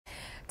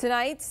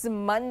Tonight's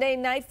Monday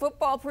Night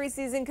Football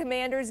preseason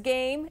Commanders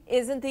game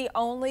isn't the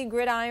only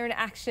gridiron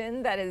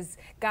action that has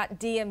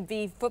got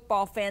DMV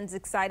football fans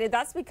excited.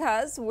 That's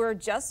because we're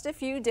just a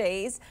few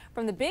days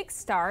from the big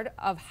start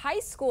of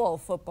high school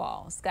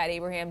football. Scott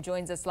Abraham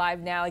joins us live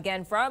now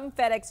again from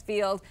FedEx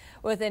Field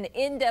with an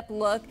in-depth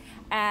look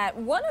at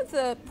one of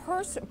the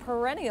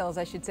perennial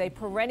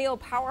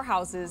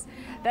powerhouses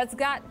that's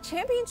got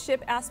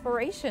championship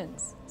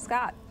aspirations.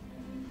 Scott.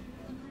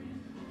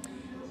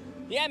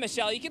 Yeah,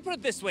 Michelle, you can put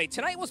it this way.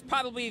 Tonight was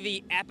probably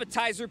the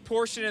appetizer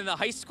portion of the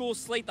high school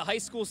slate, the high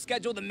school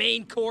schedule. The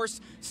main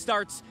course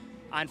starts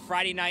on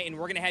Friday night, and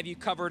we're going to have you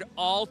covered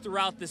all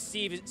throughout the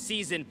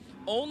season,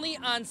 only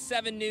on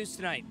 7 News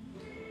tonight.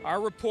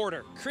 Our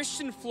reporter,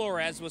 Christian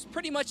Flores, was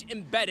pretty much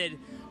embedded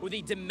with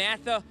the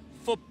DeMatha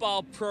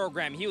football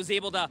program. He was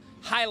able to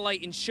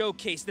highlight and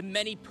showcase the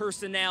many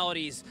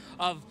personalities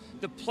of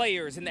the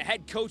players and the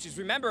head coaches.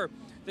 Remember,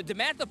 the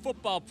DeMatha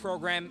football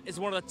program is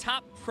one of the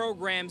top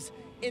programs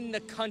in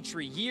the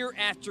country. Year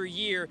after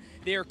year,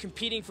 they are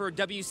competing for a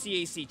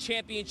WCAC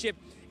championship,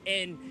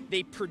 and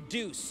they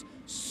produce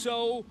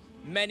so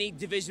many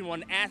Division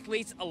I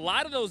athletes. A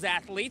lot of those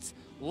athletes,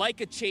 like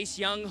a Chase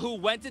Young, who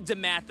went to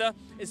DeMatha,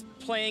 is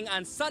playing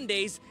on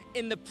Sundays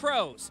in the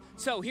pros.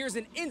 So here's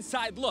an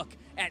inside look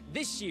at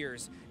this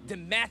year's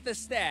DeMatha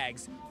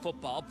Stags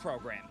football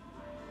program.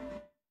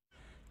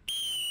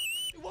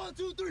 1,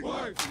 2, 3.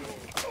 Work.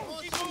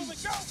 Keep moving,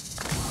 go!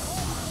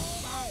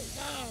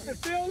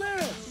 Feel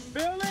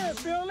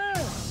in,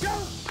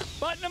 go!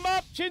 Button them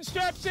up, chin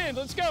straps in,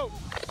 let's go.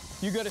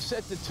 You gotta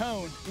set the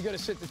tone,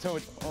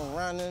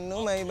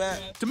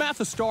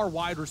 DeMatha star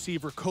wide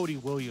receiver Cody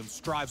Williams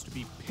strives to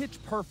be pitch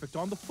perfect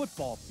on the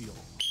football field.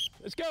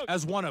 Let's go.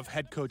 As one of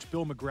head coach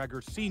Bill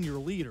McGregor's senior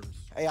leaders.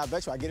 Hey, I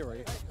bet you I get it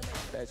right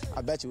here.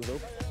 I bet you it was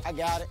open. I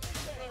got it.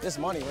 This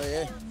money right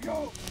here.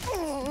 Go!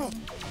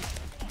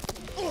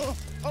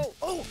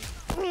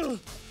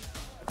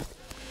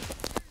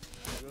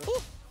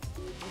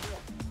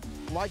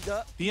 Mic'd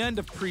up. The end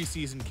of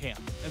preseason camp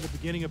and the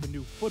beginning of a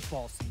new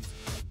football season.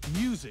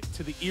 Music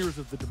to the ears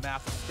of the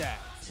DeMatha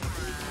Stags.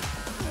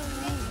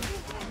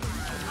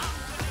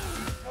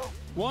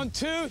 1,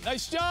 2,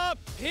 nice job.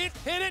 Hit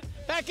it,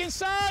 back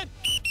inside.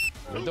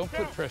 Don't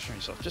put pressure on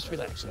yourself, just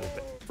relax a little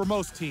bit. For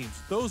most teams,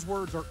 those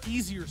words are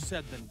easier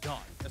said than done,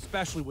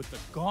 especially with the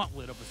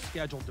gauntlet of a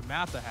schedule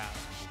DeMatha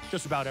has.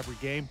 Just about every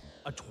game,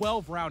 a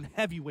 12-round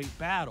heavyweight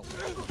battle.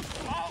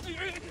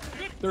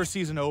 Their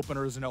season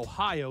opener is in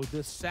Ohio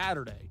this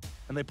Saturday,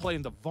 and they play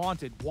in the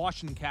vaunted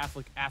Washington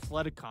Catholic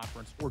Athletic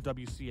Conference, or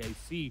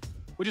WCAC,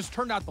 which has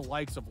turned out the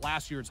likes of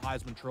last year's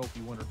Heisman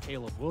Trophy winner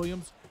Caleb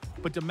Williams,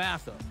 but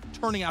DeMatha,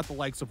 turning out the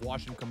likes of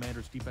Washington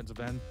Commanders defensive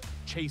end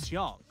Chase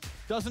Young,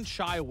 doesn't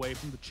shy away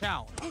from the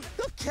challenge.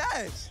 Good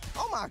catch!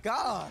 Oh my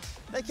gosh!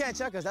 They can't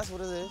check us, that's what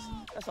it is.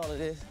 That's all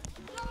it is.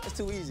 It's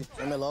too easy.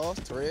 Emmett Laws,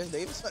 Therese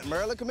Davis,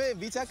 Maryland commit,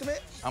 VTech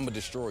commit. I'm gonna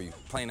destroy you,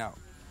 plain out.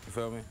 You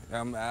feel me?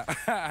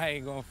 I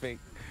ain't gonna fake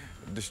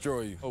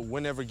destroy you.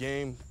 Win every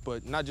game,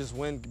 but not just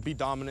win, be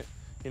dominant.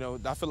 You know,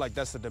 I feel like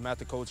that's the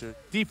DeMatha culture.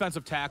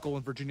 Defensive tackle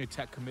and Virginia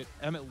Tech commit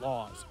Emmett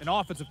Laws and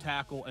offensive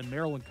tackle and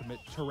Maryland commit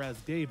Therese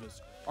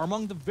Davis are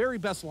among the very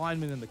best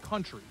linemen in the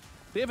country.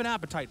 They have an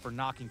appetite for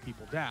knocking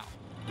people down,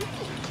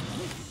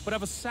 but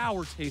have a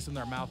sour taste in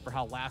their mouth for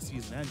how last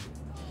season ended.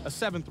 A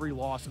 7-3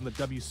 loss in the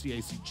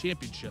WCAC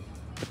championship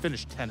to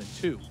finish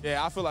 10-2.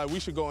 Yeah, I feel like we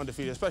should go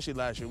undefeated, especially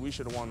last year. We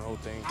should have won the whole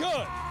thing.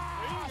 Good.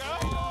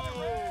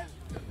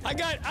 I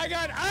got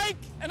Ike,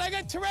 and I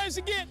got Therese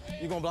again.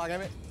 You gonna block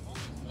Emmett?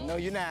 No,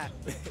 you're not.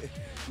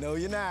 No,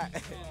 you're not.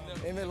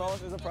 Emmett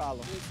Laws is a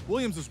problem.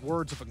 Williams'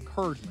 words of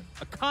encouragement,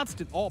 a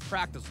constant all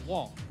practice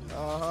long.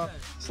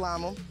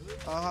 Slime him.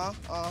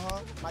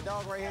 My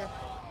dog right here,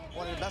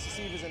 one of the best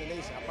receivers in the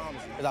nation, I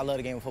promise you. Because I love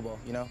the game of football,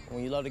 you know?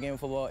 When you love the game of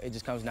football, it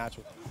just comes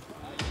natural.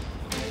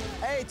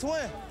 Hey,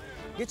 twin,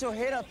 get your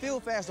head up, feel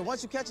faster.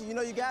 Once you catch it, you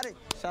know you got it.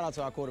 Shout out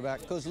to our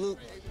quarterback, Coach Luke,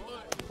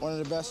 one of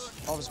the best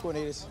offensive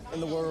coordinators in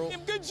the world.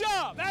 Good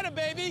job, atta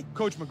baby.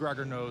 Coach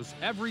McGregor knows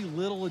every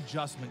little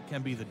adjustment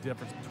can be the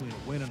difference between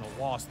a win and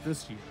a loss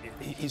this year.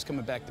 He's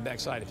coming back the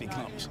backside if he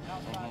comes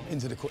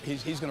into the court.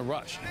 He's going to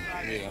rush.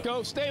 Yeah.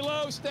 Go, stay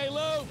low,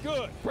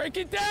 good. Break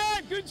it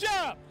down, good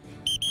job.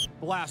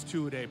 The last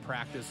two-a-day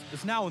practice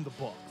is now in the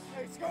books.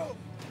 Let's go.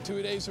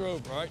 2 days are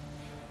over, all right?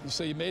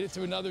 So you made it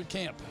through another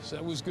camp, so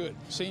that was good.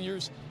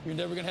 Seniors, you're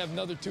never going to have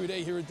another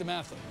 2-day here at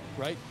DeMatha,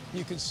 right?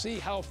 You can see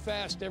how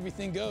fast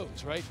everything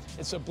goes, right?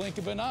 It's a blink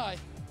of an eye.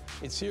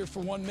 It's here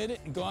for 1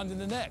 minute and gone to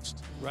the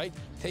next, right?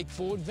 Take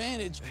full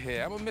advantage.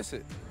 Yeah, I'm gonna miss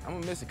it. I'm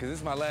gonna miss it because this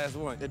is my last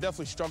one. It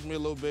definitely struck me a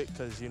little bit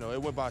because, you know,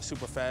 it went by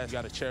super fast. You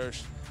got to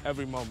cherish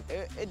every moment.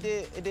 It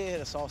did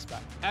hit a soft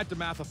spot. At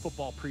DeMatha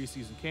football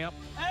preseason camp.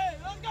 Hey,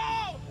 let's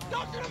go!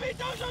 Don't shoot me, 2,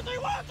 3,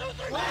 1, 2,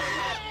 3.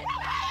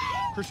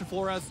 Christian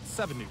Flores,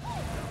 7 News.